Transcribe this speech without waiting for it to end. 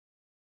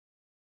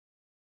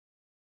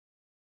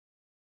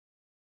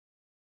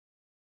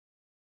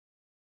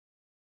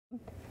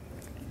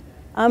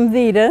I'm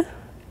Veda,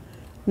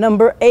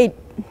 number 8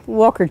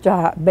 Walker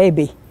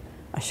baby,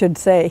 I should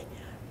say.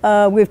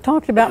 We've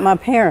talked about my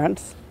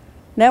parents.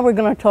 Now we're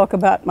going to talk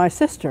about my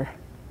sister.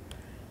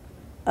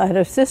 I had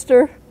a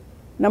sister,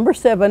 number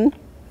 7,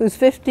 who's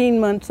 15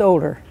 months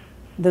older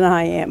than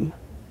I am.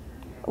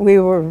 We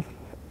were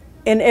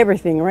in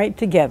everything right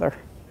together,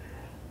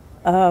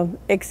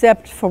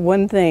 except for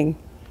one thing.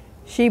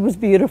 She was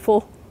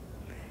beautiful.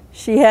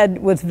 She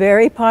was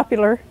very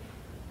popular.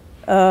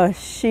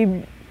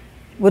 She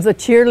was a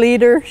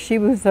cheerleader. She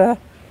was a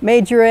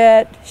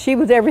majorette. She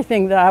was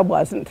everything that I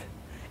wasn't.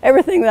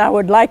 Everything that I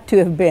would like to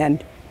have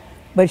been.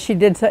 But she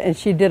did, and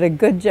she did a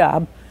good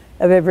job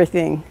of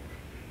everything.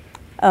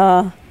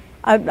 I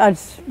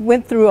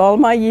went through all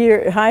my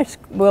high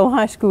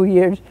school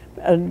years,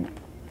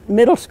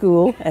 middle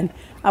school, and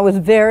I was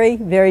very,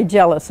 very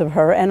jealous of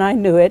her, and I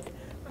knew it,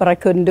 but I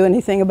couldn't do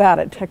anything about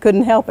it. I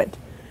couldn't help it,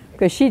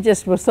 because she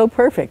just was so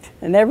perfect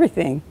in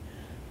everything.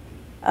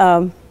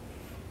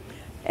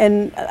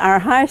 In our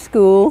high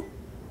school,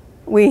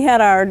 we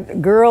had our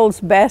girls'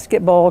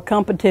 basketball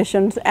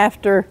competitions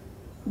after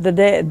the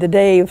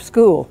day of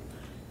school.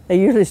 They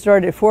usually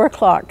started at 4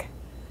 o'clock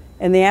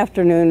in the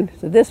afternoon.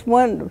 So this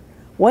one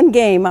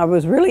game I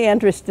was really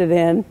interested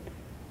in,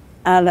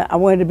 and I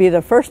wanted to be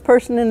the first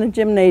person in the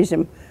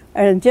gymnasium.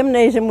 And in the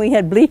gymnasium, we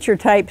had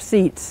bleacher-type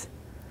seats.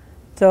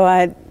 So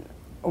I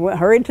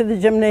hurried to the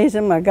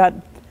gymnasium. I got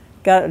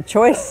a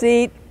choice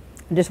seat.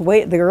 Just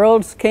wait. The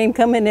girls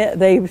coming in.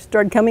 They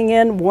started coming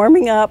in,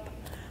 warming up,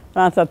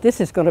 and I thought, this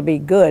is going to be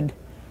good.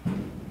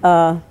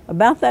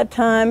 About that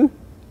time,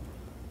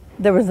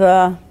 there was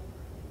there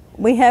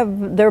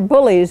are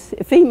bullies,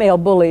 female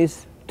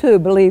bullies too.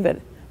 Believe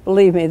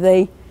me.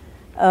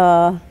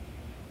 The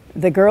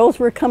girls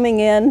were coming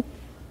in,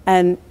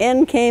 and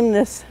in came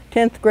this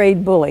 10th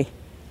grade bully.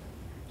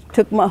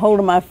 Took hold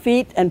of my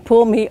feet and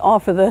pulled me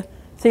off of the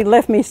seat.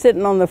 Left me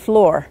sitting on the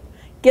floor.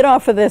 Get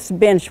off of this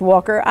bench,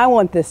 Walker. I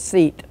want this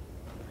seat.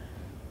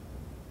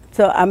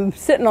 So I'm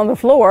sitting on the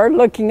floor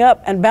looking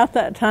up, and about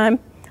that time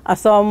I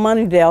saw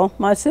Monnie, Dell,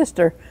 my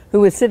sister,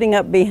 who was sitting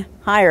up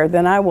higher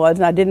than I was,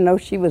 and I didn't know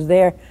she was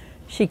there.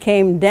 She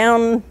came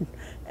down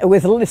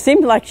it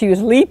seemed like she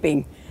was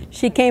leaping.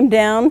 She came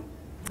down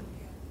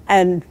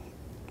and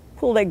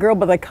pulled that girl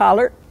by the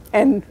collar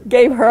and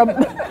gave her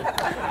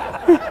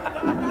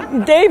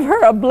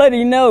a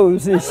bloody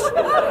nose. And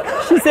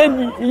she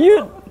said,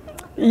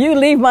 you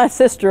leave my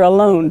sister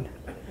alone.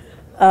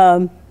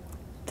 So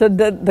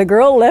the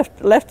girl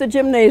left the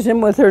gymnasium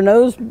with her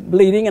nose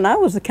bleeding, and I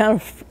was kind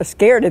of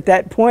scared at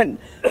that point,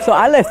 so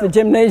I left the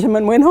gymnasium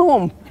and went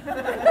home.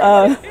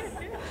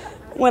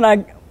 When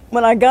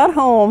I got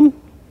home,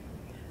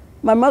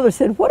 my mother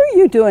said, "What are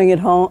you doing at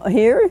home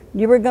here?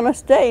 You were going to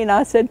stay." And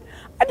I said,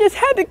 "I just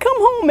had to come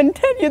home and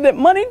tell you that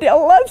Monnie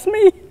Dell loves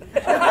me."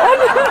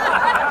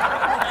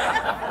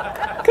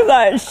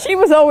 Because she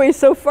was always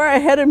so far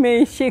ahead of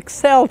me. She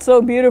excelled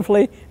so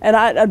beautifully, and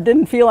I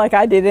didn't feel like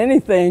I did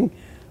anything.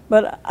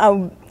 But I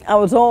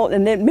was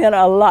and it meant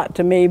a lot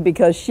to me,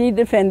 because she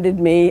defended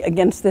me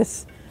against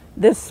this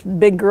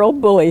big girl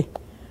bully.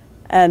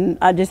 And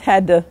I just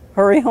had to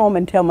hurry home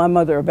and tell my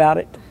mother about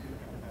it.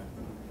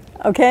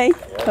 Okay?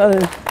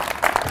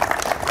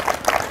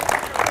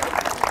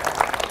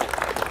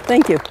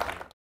 Thank you.